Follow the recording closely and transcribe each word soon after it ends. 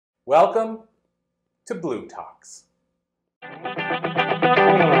Welcome to Blue Talks.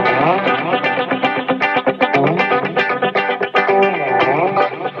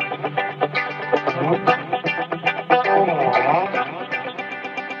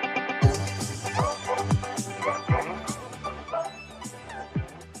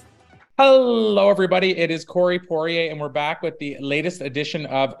 Hello, everybody. It is Corey Poirier, and we're back with the latest edition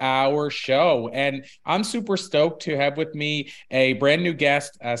of our show. And I'm super stoked to have with me a brand new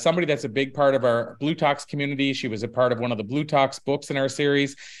guest, somebody that's a big part of our Blue Talks community. She was a part of one of the Blue Talks books in our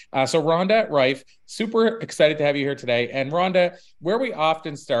series. So Rhonda, Reif, super excited to have you here today. And Rhonda, where we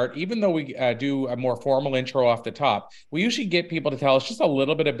often start, even though we do a more formal intro off the top, we usually get people to tell us just a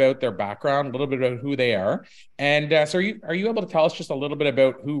little bit about their background, a little bit about who they are. And so are you able to tell us just a little bit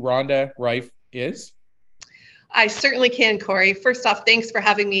about who Rhonda Reif is? I certainly can, Corey. First off, thanks for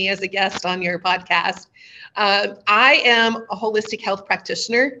having me as a guest on your podcast. I am a holistic health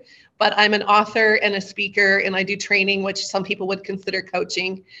practitioner, but I'm an author and a speaker, and I do training, which some people would consider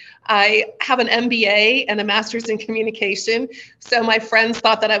coaching. I have an MBA and a master's in communication. So my friends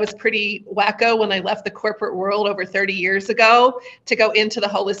thought that I was pretty wacko when I left the corporate world over 30 years ago to go into the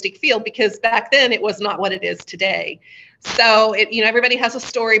holistic field, because back then it was not what it is today. So everybody has a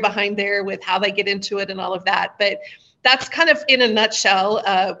story behind there with how they get into it and all of that. But that's kind of in a nutshell,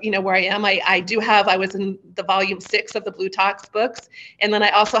 where I am. I was in the volume 6 of the Blue Talks books. And then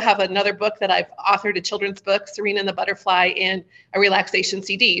I also have another book that I've authored, a children's book, Serena and the Butterfly, and a relaxation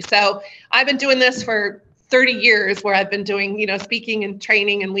CD. So I've been doing this for 30 years where I've been doing, speaking and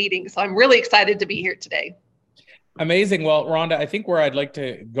training and leading. So I'm really excited to be here today. Amazing. Well, Rhonda, I think where I'd like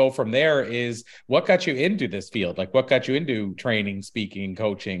to go from there is what got you into this field? Like what got you into training, speaking,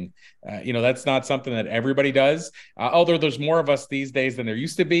 coaching? That's not something that everybody does. Although there's more of us these days than there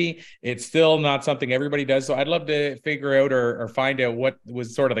used to be, it's still not something everybody does. So I'd love to figure out or find out what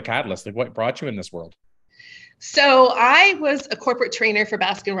was sort of the catalyst, like what brought you in this world. So I was a corporate trainer for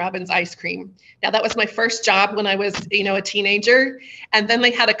Baskin-Robbins ice cream. Now that was my first job when I was, a teenager. And then they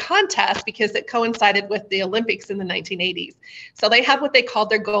had a contest because it coincided with the Olympics in the 1980s. So they had what they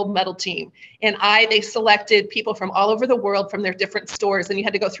called their gold medal team. And they selected people from all over the world from their different stores. And you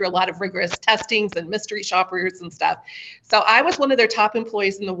had to go through a lot of rigorous testings and mystery shoppers and stuff. So I was one of their top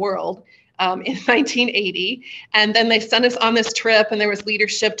employees in the world. In 1980. And then they sent us on this trip, and there was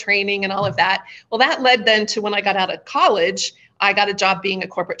leadership training and all of that. Well, that led then to when I got out of college, I got a job being a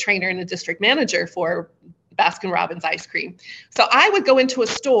corporate trainer and a district manager for Baskin-Robbins ice cream. So I would go into a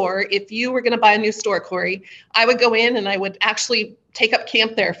store. If you were going to buy a new store, Corey, I would go in and I would actually take up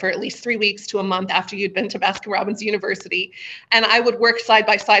camp there for at least 3 weeks to a month after you'd been to Baskin-Robbins University. And I would work side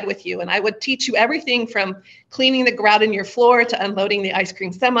by side with you. And I would teach you everything from cleaning the grout in your floor to unloading the ice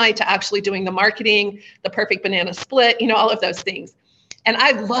cream semi to actually doing the marketing, the perfect banana split, all of those things. And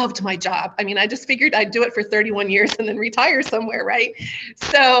I loved my job. I mean, I just figured I'd do it for 31 years and then retire somewhere, right?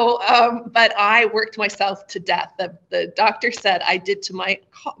 So, but I worked myself to death. The doctor said I did to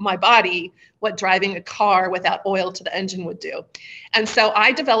my body what driving a car without oil to the engine would do. And so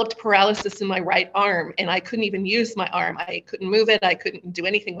I developed paralysis in my right arm, and I couldn't even use my arm. I couldn't move it. I couldn't do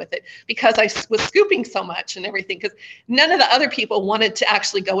anything with it because I was scooping so much and everything, because none of the other people wanted to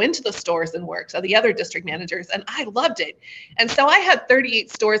actually go into the stores and work. So the other district managers, and I loved it. And so I had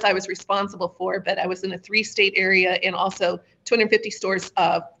 38 stores I was responsible for, but I was in a 3-state area and also 250 stores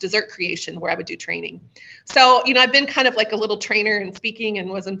of dessert creation where I would do training. So, I've been kind of like a little trainer and speaking, and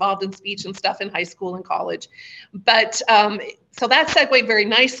was involved in speech and stuff in high school and college. But so that segued very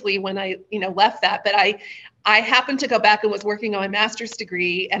nicely when I, left that. But I happened to go back and was working on my master's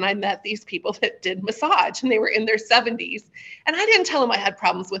degree, and I met these people that did massage, and they were in their 70s. And I didn't tell them I had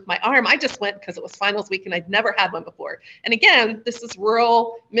problems with my arm. I just went because it was finals week and I'd never had one before. And again, this is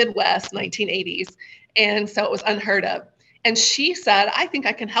rural Midwest, 1980s. And so it was unheard of. And she said, I think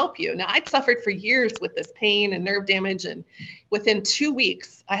I can help you. Now, I'd suffered for years with this pain and nerve damage. And within 2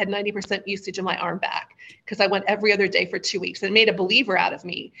 weeks, I had 90% usage of my arm back because I went every other day for 2 weeks and made a believer out of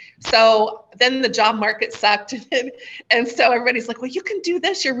me. So then the job market sucked. And so everybody's like, well, you can do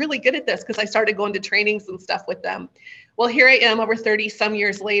this. You're really good at this, because I started going to trainings and stuff with them. Well, here I am over 30 some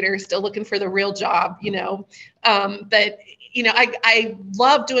years later, still looking for the real job, But, I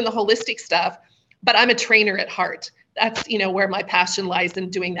love doing the holistic stuff, but I'm a trainer at heart. That's, where my passion lies in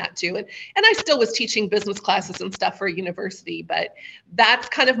doing that too. And I still was teaching business classes and stuff for a university, but that's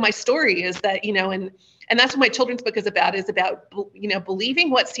kind of my story, is that, and that's what my children's book is about, believing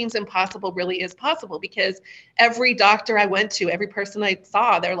what seems impossible really is possible. Because every doctor I went to, every person I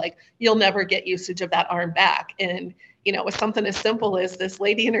saw, they're like, you'll never get usage of that arm back. And it was something as simple as this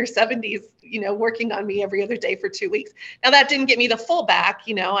lady in her 70s, working on me every other day for 2 weeks. Now that didn't get me the full back,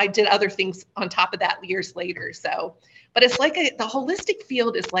 I did other things on top of that years later. So, but it's like the holistic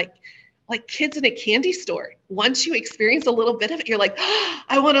field is like kids in a candy store. Once you experience a little bit of it, you're like, oh,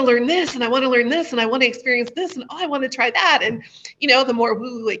 I want to learn this and I want to learn this and I want to experience this and I want to try that. And, the more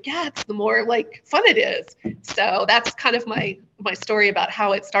woo-woo it gets, the more like fun it is. So that's kind of my story about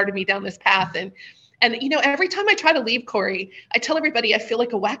how it started me down this path. And every time I try to leave, Corey, I tell everybody I feel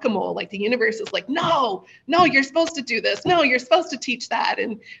like a whack-a-mole. Like the universe is like, no, you're supposed to do this. No, you're supposed to teach that.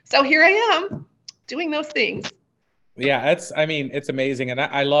 And so here I am doing those things. Yeah, it's amazing. And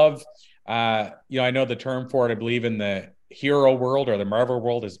I love, I know the term for it, I believe in the hero world or the Marvel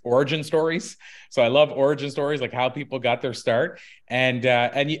world is origin stories. So I love origin stories, like how people got their start, and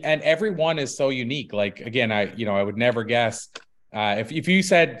everyone is so unique. Like, again, I would never guess if you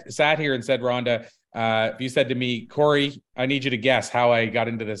sat here and said, Rhonda, if you said to me, Corey, I need you to guess how I got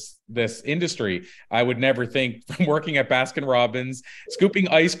into this industry, I would never think from working at Baskin Robbins, scooping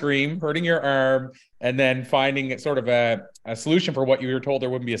ice cream, hurting your arm, and then finding sort of a solution for what you were told there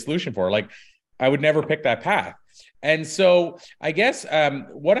wouldn't be a solution for. Like, I would never pick that path. And so I guess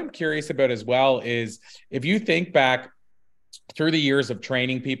what I'm curious about as well is if you think back through the years of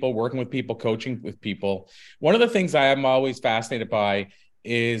training people, working with people, coaching with people, one of the things I am always fascinated by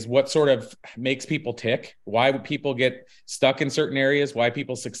is what sort of makes people tick, why people get stuck in certain areas, why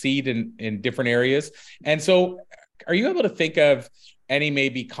people succeed in different areas. And so are you able to think of any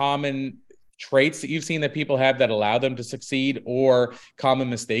maybe common traits that you've seen that people have that allow them to succeed, or common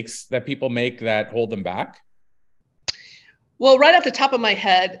mistakes that people make that hold them back? Well, right off the top of my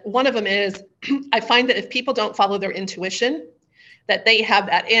head, one of them is I find that if people don't follow their intuition, that they have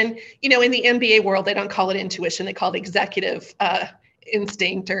that. And, in the MBA world, they don't call it intuition. They call it executive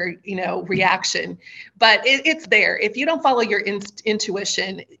instinct or, reaction. But it's there. If you don't follow your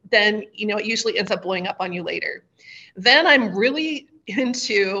intuition, then, it usually ends up blowing up on you later. Then I'm really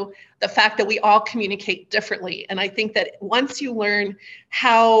into the fact that we all communicate differently. And I think that once you learn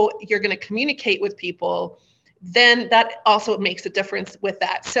how you're going to communicate with people, then that also makes a difference with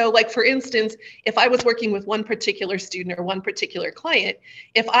that. So like, for instance, if I was working with one particular student or one particular client,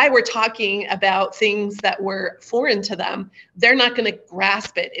 if I were talking about things that were foreign to them, they're not going to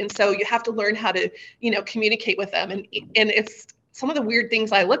grasp it. And so you have to learn how to, communicate with them. And it's some of the weird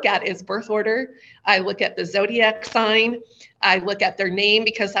things I look at is birth order. I look at the zodiac sign. I look at their name,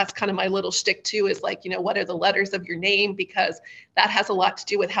 because that's kind of my little shtick too, is like, what are the letters of your name? Because that has a lot to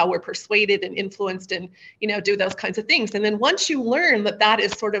do with how we're persuaded and influenced and, do those kinds of things. And then once you learn that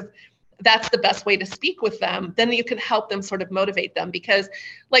that's the best way to speak with them, then you can help them sort of motivate them. Because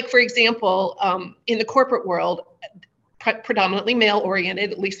like, for example, in the corporate world, predominantly male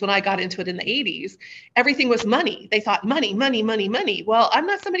oriented, at least when I got into it in the 80s, everything was money. They thought money, money, money, money. Well, I'm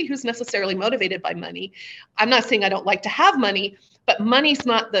not somebody who's necessarily motivated by money. I'm not saying I don't like to have money, but money's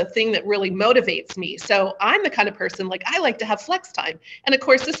not the thing that really motivates me. So I'm the kind of person, like, I like to have flex time. And of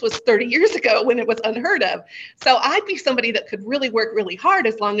course, this was 30 years ago when it was unheard of. So I'd be somebody that could really work really hard,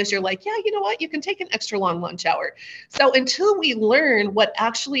 as long as you're like, yeah, you know what, you can take an extra long lunch hour. So until we learn what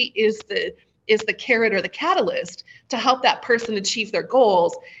actually is the carrot or the catalyst to help that person achieve their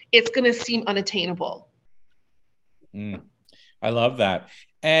goals, it's going to seem unattainable. I love that.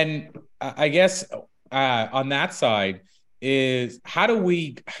 And I guess on that side is, how do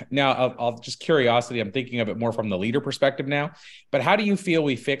we now, I'll just curiosity, I'm thinking of it more from the leader perspective now, but how do you feel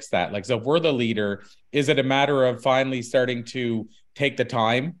we fix that? Like, so if we're the leader, is it a matter of finally starting to take the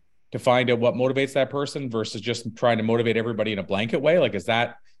time to find out what motivates that person versus just trying to motivate everybody in a blanket way? Like, is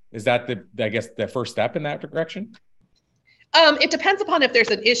that I guess the first step in that direction? It depends upon if there's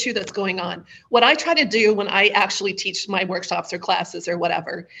an issue that's going on. What I try to do when I actually teach my workshops or classes or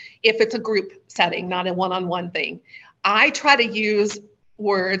whatever, if it's a group setting, not a one-on-one thing, I try to use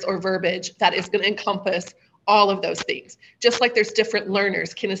words or verbiage that is going to encompass all of those things. Just like there's different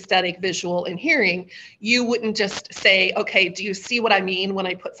learners, kinesthetic, visual, and hearing, you wouldn't just say, okay, do you see what I mean when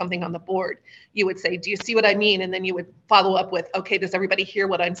I put something on the board? You would say, do you see what I mean? And then you would follow up with, okay, does everybody hear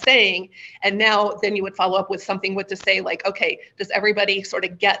what I'm saying? And now then you would follow up with something to say like, okay, does everybody sort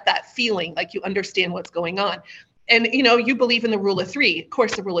of get that feeling, like you understand what's going on? And, you believe in the rule of three. Of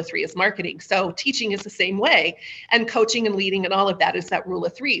course, the rule of three is marketing. So teaching is the same way. And coaching and leading and all of that is that rule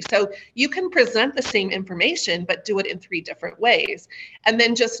of three. So you can present the same information, but do it in three different ways. And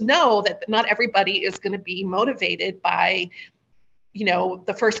then just know that not everybody is going to be motivated by,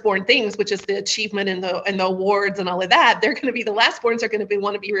 the firstborn things, which is the achievement and the awards and all of that. They're going to be, the lastborns are going to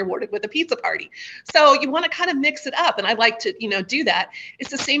want to be rewarded with a pizza party. So you want to kind of mix it up. And I like to, do that.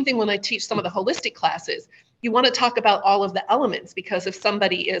 It's the same thing when I teach some of the holistic classes. you want to talk about all of the elements, because if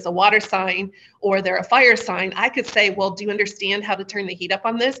somebody is a water sign or they're a fire sign, I could say, well, do you understand how to turn the heat up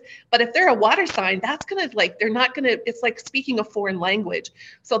on this? But if they're a water sign, that's going to like, they're not going to, it's like speaking a foreign language.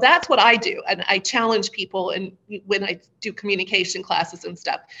 So that's what I do. And I challenge people, and when I do communication classes and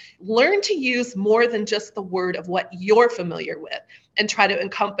stuff, learn to use more than just the word of what you're familiar with, and try to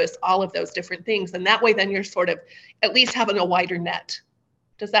encompass all of those different things. And that way, then you're sort of at least having a wider net.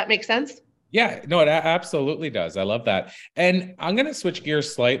 Does that make sense? Yeah, no, it absolutely does. I love that. And I'm going to switch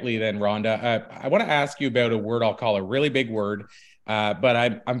gears slightly then, Rhonda. I want to ask you about a word I'll call a really big word,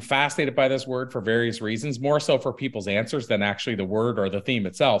 but I'm fascinated by this word for various reasons, more so for people's answers than actually the word or the theme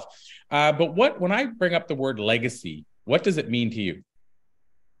itself. But when I bring up the word legacy, what does it mean to you?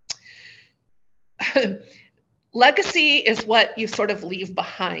 Legacy is what you sort of leave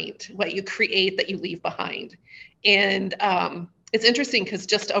behind, what you create that you leave behind. And it's interesting because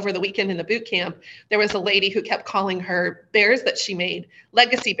just over the weekend in the boot camp, there was a lady who kept calling her bears that she made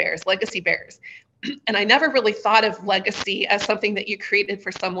legacy bears, legacy bears. And I never really thought of legacy as something that you created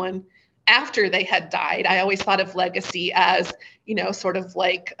for someone after they had died. I always thought of legacy as, sort of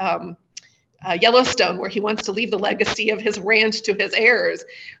like Yellowstone, where he wants to leave the legacy of his ranch to his heirs.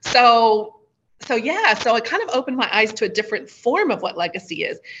 So it kind of opened my eyes to a different form of what legacy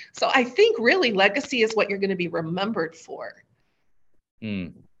is. So I think really legacy is what you're going to be remembered for.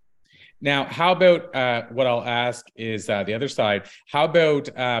 Now, how about what I'll ask is the other side. How about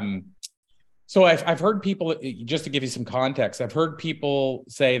so I've heard people, just to give you some context, I've heard people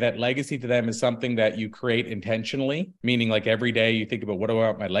say that legacy to them is something that you create intentionally, meaning like every day you think about what do I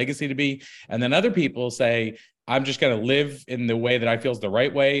want my legacy to be, and then other people say I'm just going to live in the way that I feel is the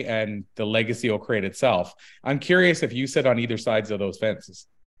right way, and the legacy will create itself. I'm curious if you sit on either sides of those fences.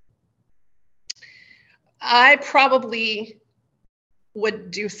 I probably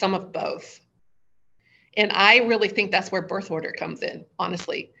would do some of both. And I really think that's where birth order comes in,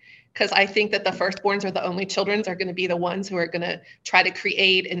 honestly, because I think that the firstborns or the only children are going to be the ones who are going to try to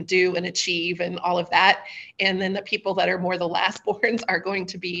create and do and achieve and all of that. And then the people that are more the lastborns are going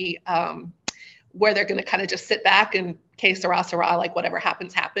to be where they're going to kind of just sit back and que sera, sera, like whatever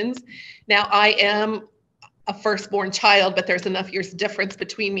happens, happens. Now, I am a firstborn child, but there's enough years difference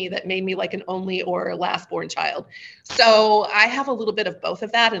between me that made me like an only or lastborn child. So I have a little bit of both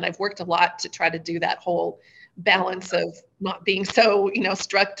of that. And I've worked a lot to try to do that whole balance of not being so,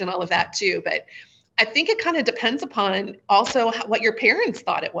 strict and all of that too. But I think it kind of depends upon also what your parents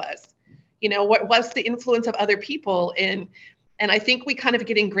thought it was, what was the influence of other people. And I think we kind of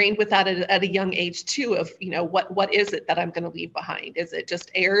get ingrained with that at a young age too, of, what is it that I'm going to leave behind? Is it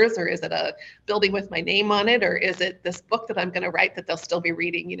just heirs, or is it a building with my name on it? Or is it this book that I'm going to write that they'll still be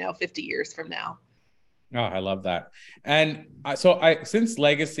reading, 50 years from now? Oh, I love that. And since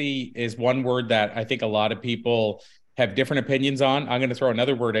legacy is one word that I think a lot of people have different opinions on, I'm going to throw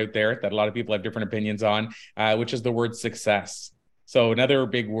another word out there that a lot of people have different opinions on, which is the word success. So another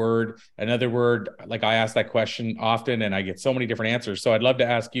big word, like I ask that question often and I get so many different answers. So I'd love to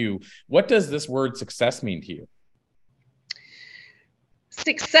ask you, what does this word success mean to you?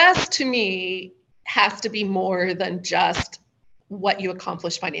 Success to me has to be more than just what you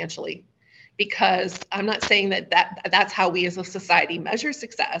accomplish financially, because I'm not saying that's how we as a society measure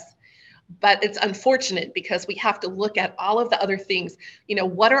success, but it's unfortunate because we have to look at all of the other things.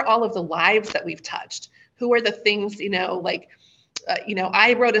 What are all of the lives that we've touched? Who are the things,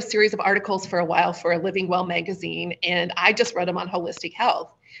 I wrote a series of articles for a while for a Living Well magazine, and I just wrote them on holistic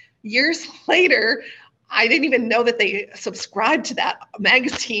health. Years later, I didn't even know that they subscribed to that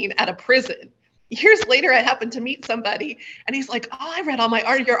magazine at a prison. Years later, I happened to meet somebody and he's like, oh, I read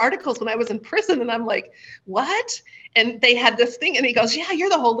all your articles when I was in prison. And I'm like, what? And they had this thing and he goes, yeah, you're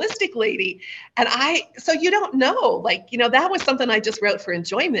the holistic lady. And so you don't know, that was something I just wrote for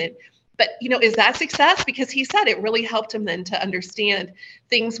enjoyment. But, is that success? Because he said it really helped him then to understand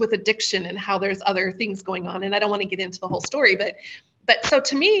things with addiction and how there's other things going on. And I don't want to get into the whole story, but so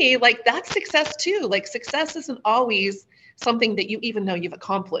to me, that's success too. Success isn't always something that you even know you've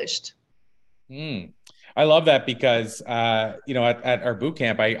accomplished. I love that because, at our boot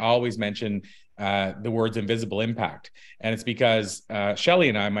camp, I always mention the words invisible impact. And it's because Shelly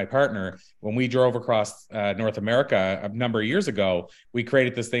and I, my partner, when we drove across North America a number of years ago, we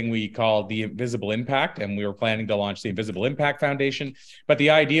created this thing we called the Invisible Impact, and we were planning to launch the Invisible Impact Foundation. But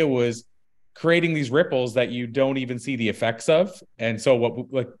the idea was creating these ripples that you don't even see the effects of. And so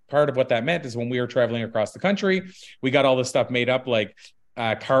part of what that meant is when we were traveling across the country, we got all this stuff made up, like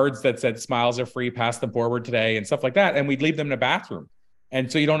cards that said smiles are free, pass them forward today and stuff like that. And we'd leave them in a bathroom.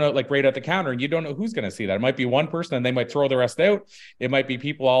 And so you don't know, like right at the counter, and you don't know who's going to see that. It might be one person and they might throw the rest out. It might be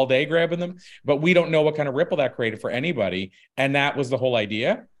people all day grabbing them, but we don't know what kind of ripple that created for anybody. And that was the whole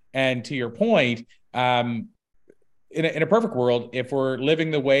idea. And to your point, in a perfect world, if we're living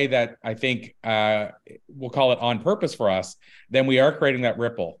the way that I think we'll call it on purpose for us, then we are creating that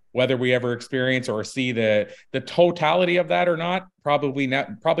ripple. Whether we ever experience or see the totality of that or not, probably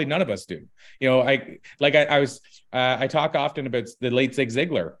not. Probably none of us do. You know, I talk often about the late Zig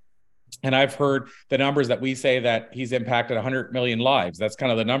Ziglar. And I've heard the numbers that we say that he's impacted 100 million lives. That's kind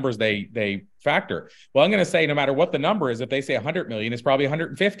of the numbers they factor. Well, I'm going to say no matter what the number is, if they say 100 million, it's probably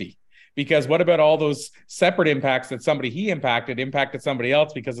 150. Because what about all those separate impacts that somebody he impacted somebody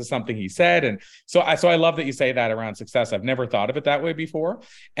else because of something he said? And so I love that you say that around success. I've never thought of it that way before.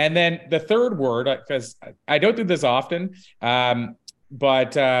 And then the third word, because I don't do this often,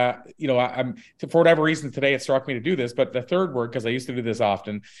 but you know, I'm for whatever reason today it struck me to do this. But the third word, because I used to do this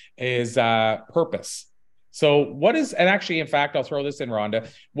often, is purpose. So what is, and actually, in fact, I'll throw this in, Rhonda.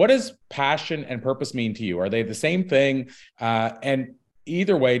 What does passion and purpose mean to you? Are they the same thing? And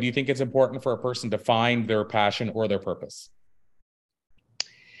either way, do you think it's important for a person to find their passion or their purpose?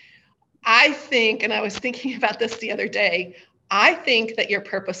 I think, and I was thinking about this the other day, I think that your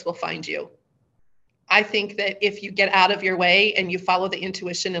purpose will find you. I think that if you get out of your way and you follow the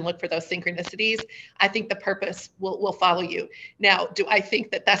intuition and look for those synchronicities, I think the purpose will follow you. Now, do I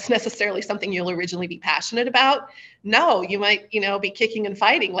think that that's necessarily something you'll originally be passionate about? No, you might, be kicking and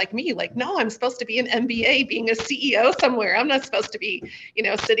fighting like me. Like, no, I'm supposed to be an MBA, being a CEO somewhere. I'm not supposed to be,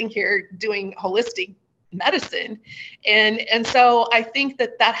 sitting here doing holistic medicine. And so I think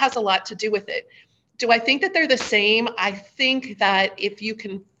that that has a lot to do with it. Do I think that they're the same? I think that if you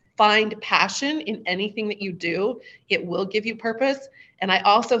can find passion in anything that you do, it will give you purpose. And I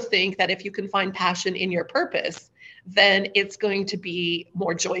also think that if you can find passion in your purpose, then it's going to be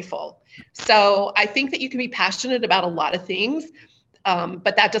more joyful. So I think that you can be passionate about a lot of things,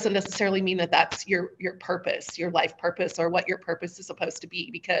 but that doesn't necessarily mean that that's your purpose, your life purpose, or what your purpose is supposed to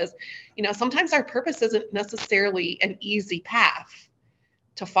be. Because, sometimes our purpose isn't necessarily an easy path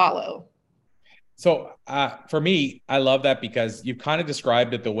to follow. So for me, I love that because you've kind of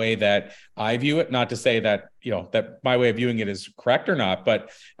described it the way that I view it. Not to say that, that my way of viewing it is correct or not,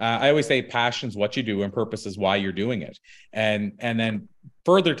 but I always say passion's what you do and purpose is why you're doing it. And then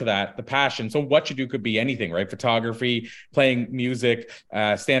further to that, the passion. So what you do could be anything, right? Photography, playing music,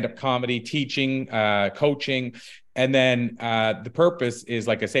 stand-up comedy, teaching, coaching. And then the purpose is,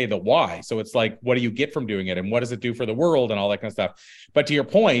 like I say, the why. So it's like, what do you get from doing it? And what does it do for the world and all that kind of stuff? But to your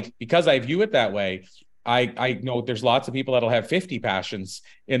point, because I view it that way, I know there's lots of people that'll have 50 passions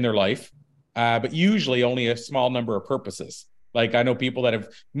in their life, but usually only a small number of purposes. Like I know people that have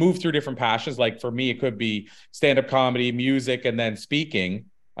moved through different passions. Like for me, it could be stand-up comedy, music, and then speaking.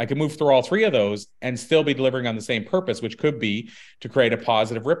 I could move through all three of those and still be delivering on the same purpose, which could be to create a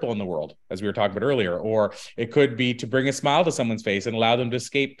positive ripple in the world, as we were talking about earlier, or it could be to bring a smile to someone's face and allow them to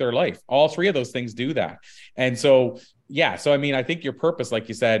escape their life. All three of those things do that. And so, yeah, so I mean, I think your purpose, like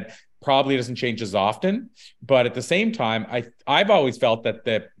you said, probably doesn't change as often, but at the same time, I've always felt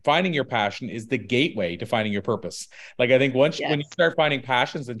that finding your passion is the gateway to finding your purpose. Like I think when you start finding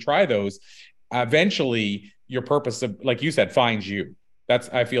passions and try those, eventually your purpose, like you said, finds you.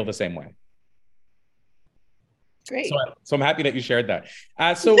 I feel the same way. Great. So I'm happy that you shared that.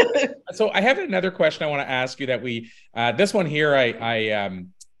 So I have another question I want to ask you that this one here,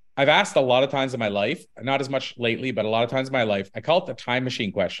 I've asked a lot of times in my life, not as much lately, but a lot of times in my life. I call it the time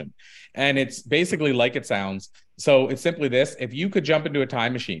machine question. And it's basically like it sounds. So it's simply this: if you could jump into a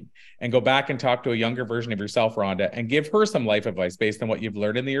time machine and go back and talk to a younger version of yourself, Rhonda, and give her some life advice based on what you've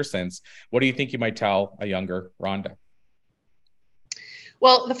learned in the year since, what do you think you might tell a younger Rhonda?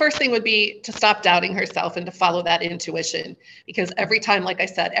 Well, the first thing would be to stop doubting herself and to follow that intuition, because every time, like I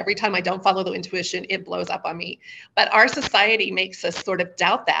said, every time I don't follow the intuition, it blows up on me. But our society makes us sort of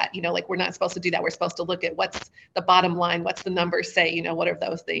doubt that, like we're not supposed to do that. We're supposed to look at what's the bottom line, what's the numbers say, what are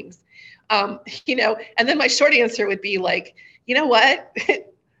those things? And then my short answer would be like, you know what?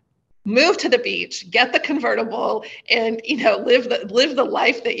 Move to the beach, get the convertible, and live the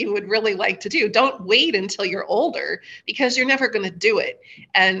life that you would really like to do. Don't wait until you're older, because you're never going to do it.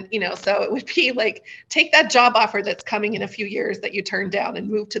 And so it would be like, take that job offer that's coming in a few years that you turned down and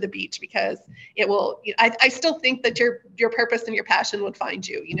move to the beach, because it will. I still think that your purpose and your passion would find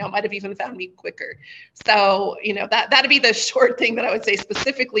you. It might have even found me quicker. So that'd be the short thing that I would say.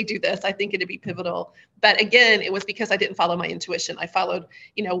 Specifically, do this. I think it'd be pivotal. But again, it was because I didn't follow my intuition. I followed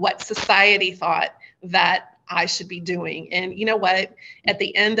what society thought that I should be doing. And you know what? At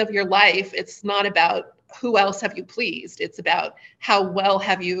the end of your life, it's not about who else have you pleased? It's about how well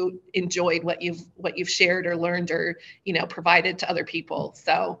have you enjoyed what you've shared or learned or, provided to other people.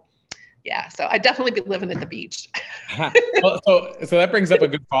 So yeah, so I'd definitely be living at the beach. Well, so that brings up a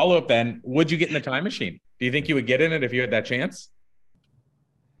good follow-up then. Would you get in the time machine? Do you think you would get in it if you had that chance?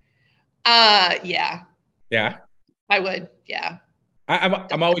 Yeah, Yeah. I would. Yeah.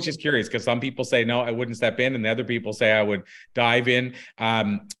 I'm always just curious because some people say no, I wouldn't step in, and the other people say I would dive in.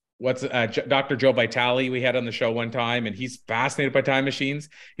 What's Dr. Joe Vitale we had on the show one time, and he's fascinated by time machines.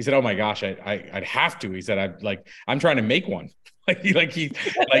 He said, "Oh my gosh, I'd have to." He said, I'm trying to make one."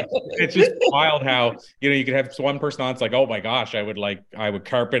 It's just wild how you could have one person on. It's like, oh my gosh, I would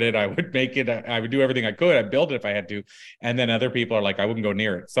carpet it, I would make it, I would do everything I could, I'd build it if I had to, and then other people are like, I wouldn't go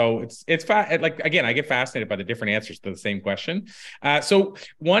near it. So it's like, again, I get fascinated by the different answers to the same question. So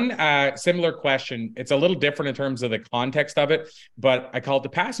one similar question, it's a little different in terms of the context of it, but I call it the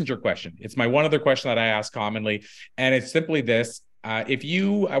passenger question. It's my one other question that I ask commonly, and it's simply this: if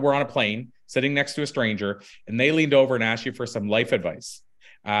you were on a plane sitting next to a stranger and they leaned over and asked you for some life advice,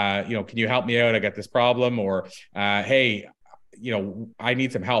 can you help me out? I got this problem, or hey, I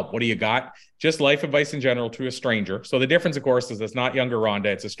need some help. What do you got? Just life advice in general to a stranger. So the difference, of course, is it's not younger Rhonda,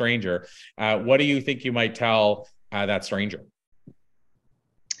 it's a stranger. What do you think you might tell that stranger?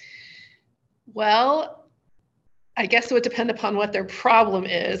 Well, I guess it would depend upon what their problem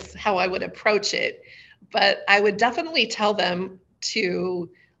is, how I would approach it. But I would definitely tell them to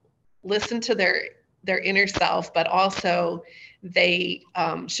listen to their inner self, but also they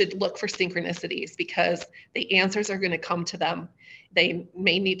should look for synchronicities, because the answers are going to come to them. They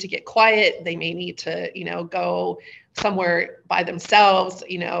may need to get quiet. They may need to, go somewhere by themselves.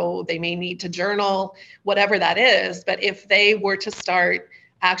 They may need to journal, whatever that is. But if they were to start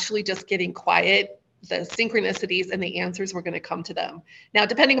actually just getting quiet, the synchronicities and the answers were going to come to them. Now,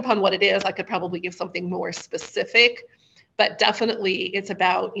 depending upon what it is, I could probably give something more specific, but definitely it's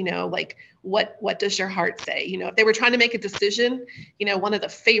about, like what does your heart say? If they were trying to make a decision, one of the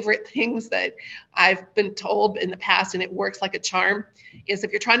favorite things that I've been told in the past, and it works like a charm, is if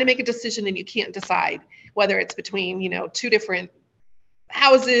you're trying to make a decision and you can't decide whether it's between, two different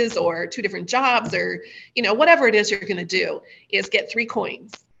houses or two different jobs, or, whatever it is you're going to do, is get 3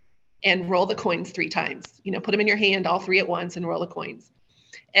 coins and roll the coins 3 times. Put them in your hand, all 3 at once, and roll the coins.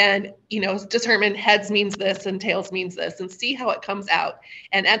 And, determine heads means this and tails means this, and see how it comes out.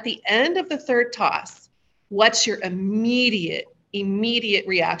 And at the end of the 3rd toss, what's your immediate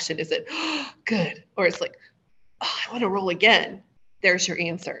reaction? Is it, oh, good? Or it's like, oh, I want to roll again. There's your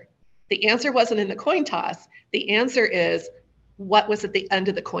answer. The answer wasn't in the coin toss. The answer is what was at the end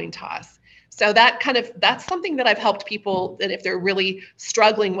of the coin toss. So that's something that I've helped people, that if they're really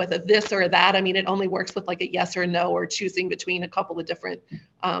struggling with a this or a that, I mean, it only works with like a yes or a no, or choosing between a couple of different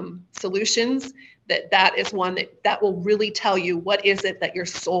solutions. That is one that will really tell you what is it that your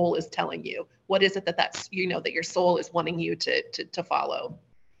soul is telling you. What is it that your soul is wanting you to follow.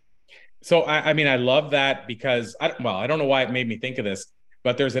 So I mean, I love that, because I don't know why it made me think of this,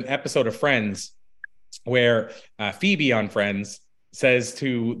 but there's an episode of Friends where Phoebe on Friends says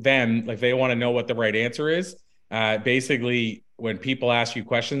to them, like, they want to know what the right answer is. Basically, when people ask you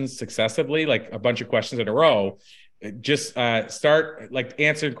questions successively, like a bunch of questions in a row, just start like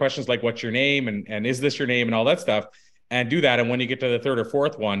answering questions like, what's your name, and is this your name, and all that stuff, and do that. And when you get to the 3rd or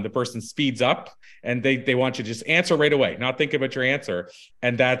 4th one, the person speeds up and they want you to just answer right away, not think about your answer.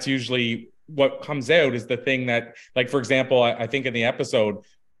 And that's usually what comes out is the thing that, like, for example, I think in the episode,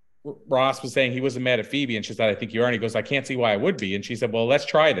 Ross was saying he wasn't mad at Phoebe, and she said, I think you are. And he goes, I can't see why I would be. And she said, well, let's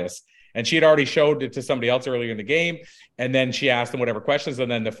try this. And she had already showed it to somebody else earlier in the game. And then she asked them whatever questions.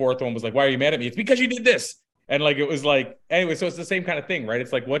 And then the 4th one was like, why are you mad at me? It's because you did this. And like, it was like, anyway, so it's the same kind of thing, right?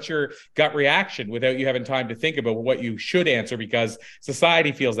 It's like, what's your gut reaction without you having time to think about what you should answer, because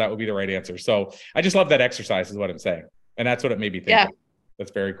society feels that would be the right answer. So I just love that exercise is what I'm saying. And that's what it made me think. Yeah. Of.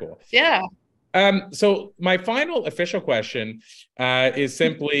 That's very cool. Yeah. So my final official question is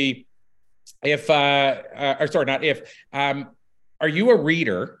simply, are you a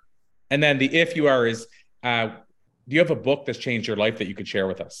reader? And then the if you are is, do you have a book that's changed your life that you could share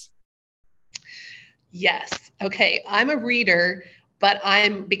with us? Yes. Okay. I'm a reader, but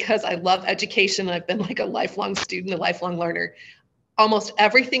because I love education, I've been like a lifelong student, a lifelong learner. Almost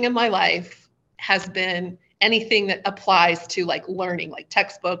everything in my life has been anything that applies to like learning, like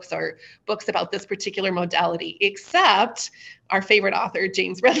textbooks or books about this particular modality, except our favorite author,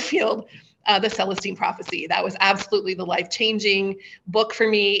 James Redfield, The Celestine Prophecy. That was absolutely the life-changing book for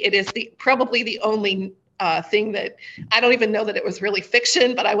me. It is probably the only thing that, I don't even know that it was really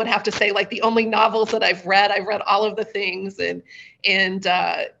fiction, but I would have to say like the only novels that I've read all of the things. And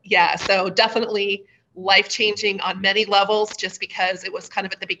yeah, so definitely life-changing on many levels, just because it was kind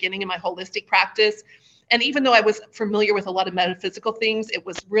of at the beginning of my holistic practice. And even though I was familiar with a lot of metaphysical things, it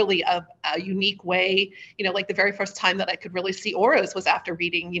was really a unique way, like the very first time that I could really see auras was after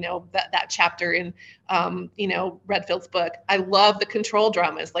reading, that chapter in, Redfield's book. I love the control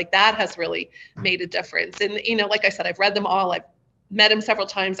dramas. Like that has really made a difference. And, like I said, I've read them all. I've met him several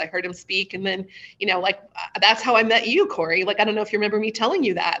times. I heard him speak. And then, that's how I met you, Corey. Like, I don't know if you remember me telling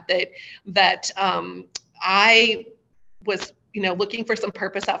you that I was, looking for some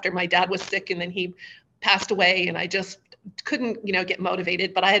purpose after my dad was sick and then he passed away, and I just couldn't, get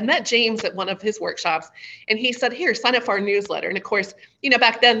motivated. But I had met James at one of his workshops, and he said, here, sign up for our newsletter. And of course,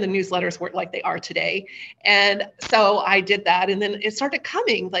 back then the newsletters weren't like they are today. And so I did that. And then it started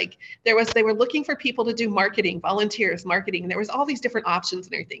coming, like they were looking for people to do marketing, volunteers, marketing. And there was all these different options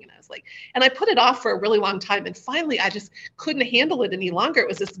and everything. And I was like, and I put it off for a really long time. And finally, I just couldn't handle it any longer. It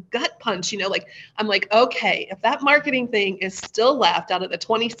was this gut punch, I'm like, okay, if that marketing thing is still left out of the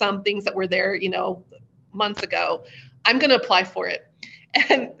 20 some things that were there, months ago, I'm going to apply for it.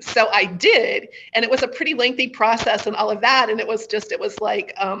 And so I did, and it was a pretty lengthy process and all of that. And it was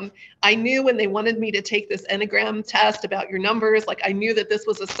like, I knew when they wanted me to take this Enneagram test about your numbers, like I knew that this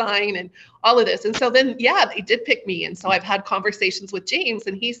was a sign and all of this. And so then, yeah, they did pick me. And so I've had conversations with James,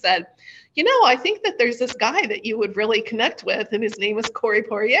 and he said, I think that there's this guy that you would really connect with, and his name is Corey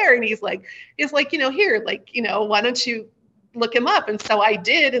Poirier. And he's like, here, why don't you look him up? And so I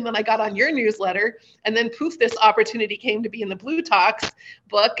did. And then I got on your newsletter, and then poof, this opportunity came to be in the Blue Talks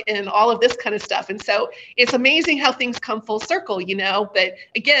book and all of this kind of stuff. And so it's amazing how things come full circle, but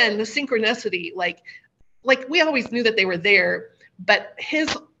again, the synchronicity, like we always knew that they were there, but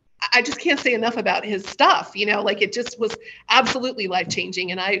I just can't say enough about his stuff, it just was absolutely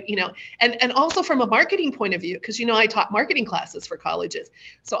life-changing. And and also from a marketing point of view, because, I taught marketing classes for colleges.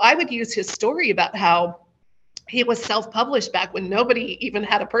 So I would use his story about how he was self-published back when nobody even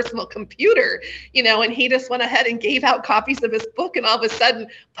had a personal computer, and he just went ahead and gave out copies of his book, and all of a sudden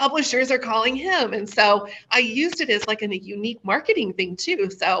publishers are calling him. And so I used it as like a unique marketing thing too.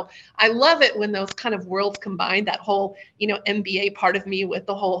 So I love it when those kind of worlds combine, that whole, MBA part of me with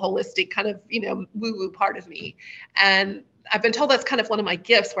the whole holistic kind of, woo-woo part of me. And I've been told that's kind of one of my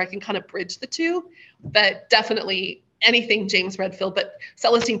gifts, where I can kind of bridge the two, but definitely anything James Redfield, but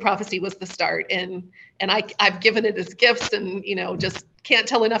Celestine Prophecy was the start. And I've given it as gifts, and, just can't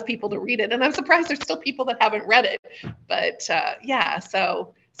tell enough people to read it. And I'm surprised there's still people that haven't read it, but yeah,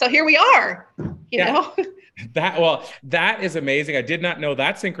 so here we are, you know. That is amazing. I did not know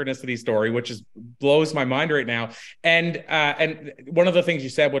that synchronicity story, which blows my mind right now. And one of the things you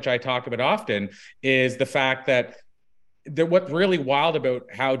said, which I talk about often, is the fact that what's really wild about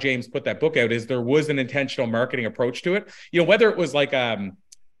how James put that book out is there was an intentional marketing approach to it. Whether it was like a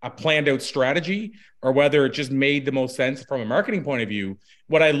planned out strategy or whether it just made the most sense from a marketing point of view.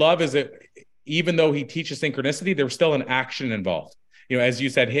 What I love is that even though he teaches synchronicity, there's still an action involved. As you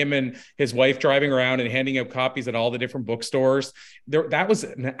said, him and his wife driving around and handing out copies at all the different bookstores, that was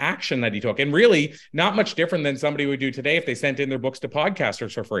an action that he took. And really not much different than somebody would do today if they sent in their books to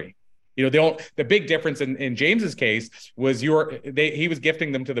podcasters for free. The big difference in James's case was he was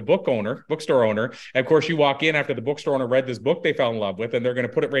gifting them to the bookstore owner. And of course, you walk in after the bookstore owner read this book they fell in love with, and they're going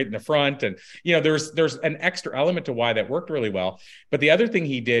to put it right in the front. And, there's an extra element to why that worked really well. But the other thing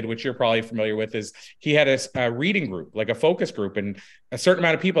he did, which you're probably familiar with, is he had a reading group, like a focus group, and a certain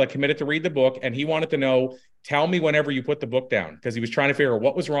amount of people that committed to read the book. And he wanted to know, tell me whenever you put the book down, because he was trying to figure out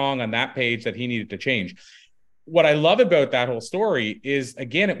what was wrong on that page that he needed to change. What I love about that whole story is,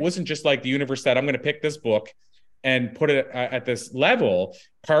 again, it wasn't just like the universe said, I'm going to pick this book and put it at this level.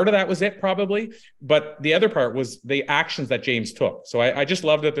 Part of that was it, probably. But the other part was the actions that James took. So I just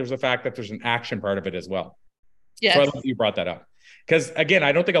love that there's the fact that there's an action part of it as well. Yes. So I love that you brought that up. Because, again,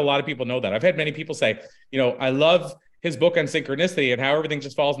 I don't think a lot of people know that. I've had many people say, I love his book on synchronicity and how everything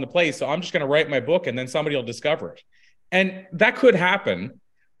just falls into place. So I'm just going to write my book and then somebody will discover it. And that could happen.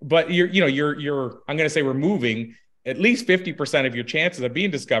 But you're I'm going to say removing at least 50% of your chances of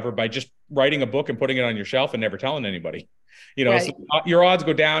being discovered by just writing a book and putting it on your shelf and never telling anybody. Right. So your odds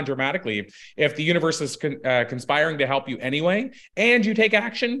go down dramatically if the universe is conspiring to help you anyway, and you take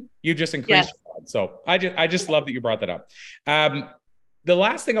action, you just increase your odds. So I just love that you brought that up. The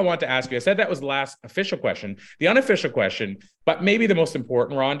last thing I want to ask you, I said that was the last official question. The unofficial question, but maybe the most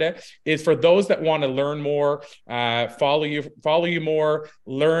important, Rhonda, is for those that want to learn more, follow you more,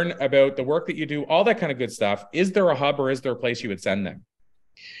 learn about the work that you do, all that kind of good stuff. Is there a hub or is there a place you would send them?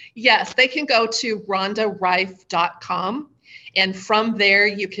 Yes, they can go to rhondareif.com. And from there,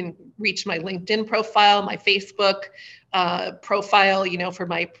 you can reach my LinkedIn profile, my Facebook, profile, for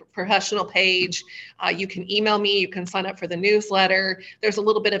my professional page. You can email me, you can sign up for the newsletter. There's a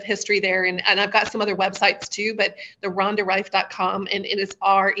little bit of history there. And I've got some other websites too, but the RhondaReif.com, and it is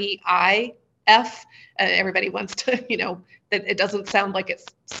REIF. Everybody wants to, that it doesn't sound like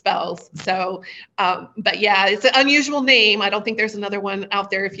it spells. So, but yeah, it's an unusual name. I don't think there's another one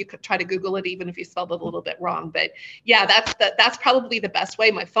out there if you could try to Google it, even if you spelled it a little bit wrong. But yeah, that's probably the best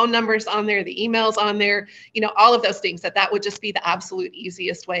way. My phone number's on there, the email's on there, all of those things. That would just be the absolute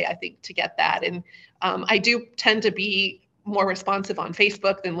easiest way, I think, to get that. And I do tend to be more responsive on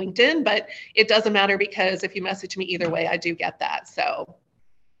Facebook than LinkedIn, but it doesn't matter, because if you message me either way, I do get that. So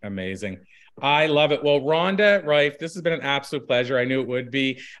amazing. I love it. Well, Rhonda, Reif, this has been an absolute pleasure. I knew it would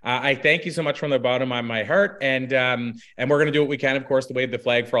be. I thank you so much from the bottom of my heart. And we're going to do what we can, of course, to wave the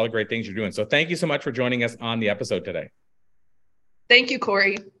flag for all the great things you're doing. So thank you so much for joining us on the episode today. Thank you,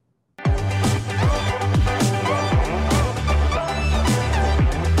 Corey.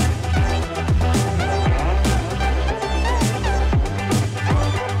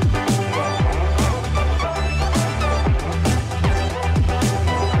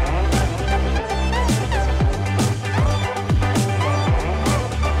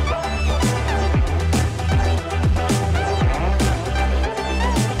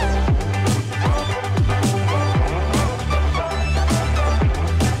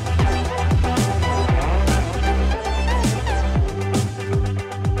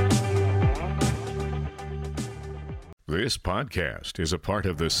 This podcast is a part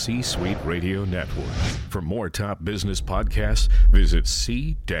of the C-Suite Radio Network. For more top business podcasts, visit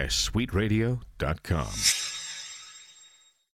c-suiteradio.com.